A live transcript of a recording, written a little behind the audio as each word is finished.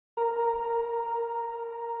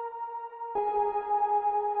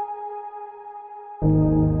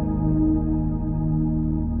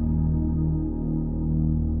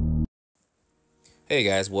Hey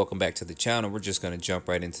guys, welcome back to the channel. We're just going to jump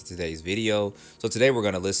right into today's video. So today we're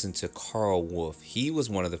going to listen to Carl Wolf. He was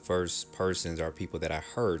one of the first persons or people that I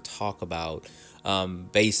heard talk about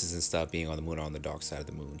bases and stuff being on the moon or on the dark side of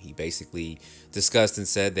the moon. He basically discussed and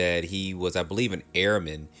said that he was, I believe, an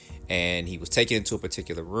airman, and he was taken into a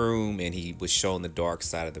particular room and he was shown the dark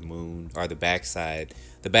side of the moon, or the back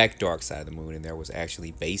dark side of the moon, and there was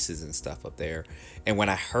actually bases and stuff up there. And when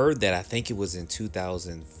I heard that, I think it was in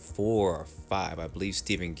 2004 or 5, I believe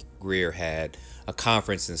Stephen Greer had a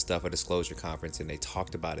conference and stuff, a disclosure conference, and they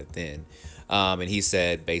talked about it then. And he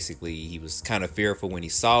said basically he was kind of fearful when he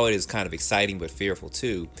saw it. It was kind of exciting but fearful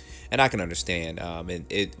too, and I can understand. And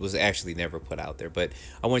it was actually never put out there, but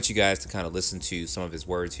I want you guys to kind of listen to some of his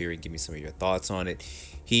words here and give me some of your thoughts on it.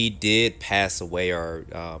 He did pass away, or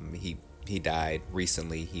he died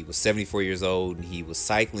recently. He was 74 years old, and he was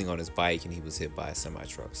cycling on his bike, and he was hit by a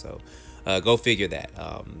semi-truck. So go figure that.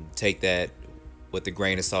 Take that with the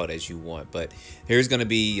grain of salt as you want. But here's going to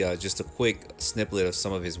be just a quick snippet of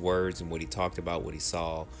some of his words and what he talked about, what he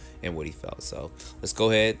saw, and what he felt. So let's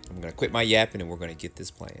go ahead. I'm going to quit my yapping, and we're going to get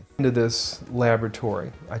this playing. Into this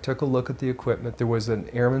laboratory, I took a look at the equipment. There was an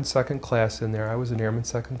airman second class in there. I was an airman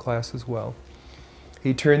second class as well.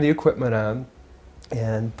 He turned the equipment on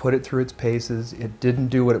and put it through its paces. It didn't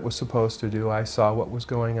do what it was supposed to do. I saw what was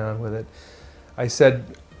going on with it. I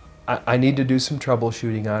said, I need to do some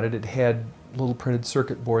troubleshooting on it. It had little printed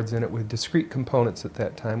circuit boards in it with discrete components at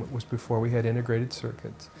that time. It was before we had integrated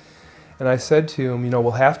circuits. And I said to him, you know,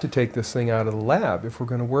 we'll have to take this thing out of the lab if we're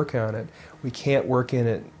going to work on it. We can't work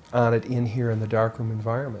on it in here in the darkroom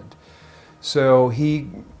environment. So he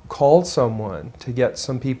called someone to get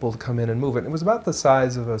some people to come in and move it. It was about the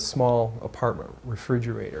size of a small apartment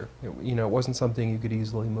refrigerator. It wasn't something you could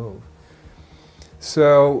easily move.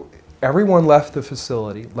 So everyone left the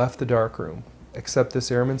facility, left the darkroom, except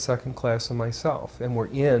this airman second class and myself, and we're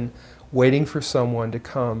in waiting for someone to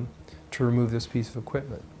come to remove this piece of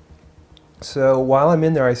equipment. So while I'm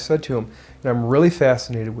in there, I said to him, I'm really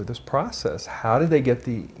fascinated with this process. How did they get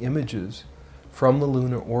the images from the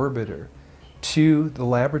lunar orbiter to the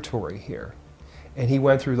laboratory here? And he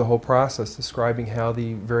went through the whole process describing how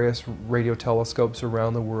the various radio telescopes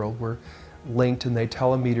around the world were linked, and they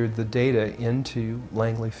telemetered the data into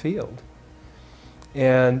Langley Field.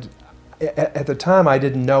 And at the time, I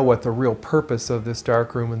didn't know what the real purpose of this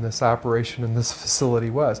darkroom and this operation and this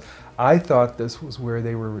facility was. I thought this was where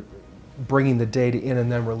they were bringing the data in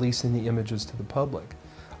and then releasing the images to the public.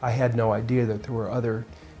 I had no idea that there were other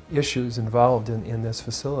issues involved in this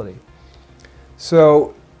facility.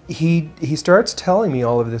 So he starts telling me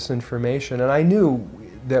all of this information, and I knew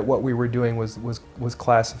that what we were doing was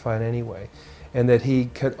classified anyway, and that he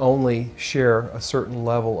could only share a certain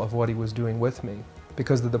level of what he was doing with me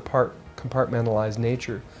because of the compartmentalized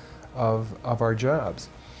nature of our jobs.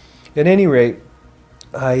 At any rate,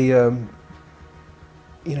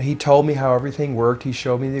 he told me how everything worked. He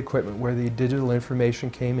showed me the equipment where the digital information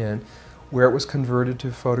came in, where it was converted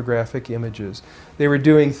to photographic images. They were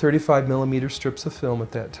doing 35mm strips of film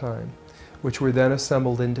at that time, which were then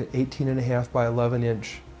assembled into 18.5 by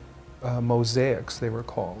 11-inch mosaics, they were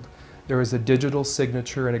called. There was a digital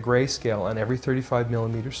signature and a grayscale on every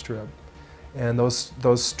 35mm strip. And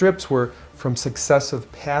those strips were from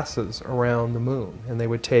successive passes around the moon, and they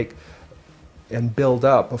would take and build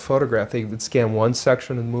up a photograph. They would scan one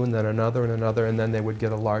section of the moon, then another and another, and then they would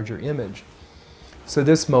get a larger image. So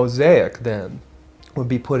this mosaic then would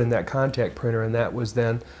be put in that contact printer, and that was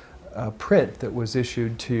then a print that was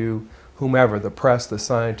issued to whomever, the press, the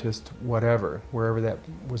scientist, whatever, wherever that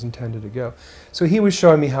was intended to go. So he was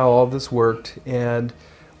showing me how all this worked, and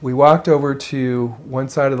we walked over to one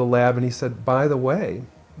side of the lab, and he said, by the way,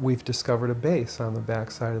 we've discovered a base on the back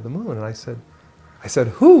side of the moon. And I said,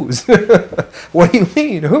 whose? What do you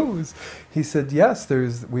mean, whose? He said, yes,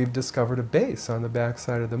 we've discovered a base on the back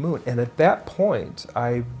side of the moon. And at that point,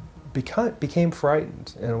 I became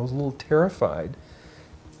frightened, and I was a little terrified,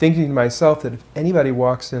 thinking to myself that if anybody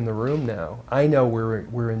walks in the room now, I know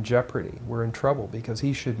we're in jeopardy, we're in trouble, because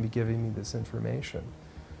he shouldn't be giving me this information.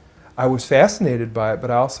 I was fascinated by it, but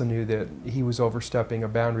I also knew that he was overstepping a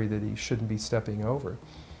boundary that he shouldn't be stepping over.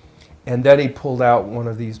 And then he pulled out one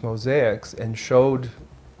of these mosaics and showed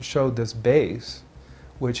this base,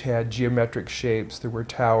 which had geometric shapes. There were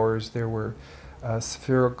towers, there were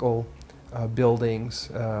spherical buildings,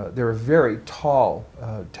 there were very tall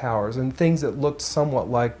towers, and things that looked somewhat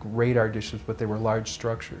like radar dishes, but they were large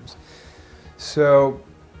structures. So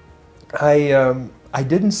I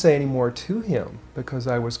didn't say any more to him because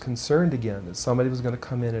I was concerned again that somebody was going to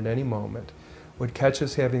come in at any moment, would catch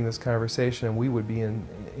us having this conversation, and we would be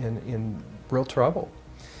in real trouble.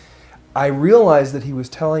 I realized that he was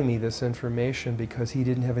telling me this information because he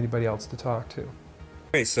didn't have anybody else to talk to.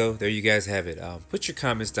 Alright, so there you guys have it. Put your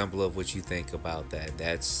comments down below of what you think about that.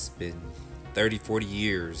 That's been 30, 40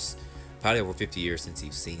 years, probably over 50 years since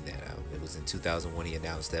you've seen that. It was in 2001 he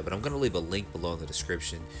announced that, but I'm going to leave a link below in the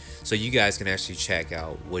description so you guys can actually check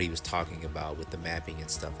out what he was talking about with the mapping and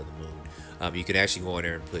stuff of the moon. You can actually go in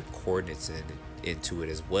there and put coordinates into it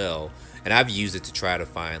as well, and I've used it to try to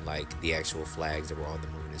find like the actual flags that were on the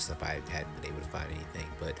moon and stuff. I hadn't been able to find anything,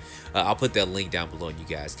 but I'll put that link down below and you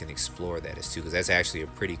guys can explore that as too, because that's actually a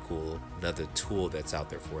pretty cool another tool that's out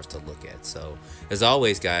there for us to look at. So as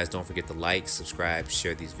always guys, don't forget to like, subscribe,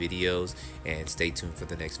 share these videos, and stay tuned for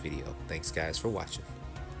the next video. Thanks guys for watching.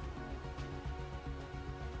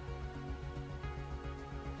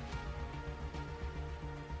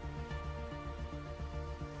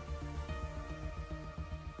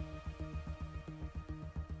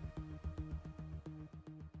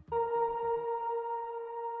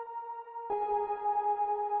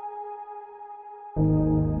 You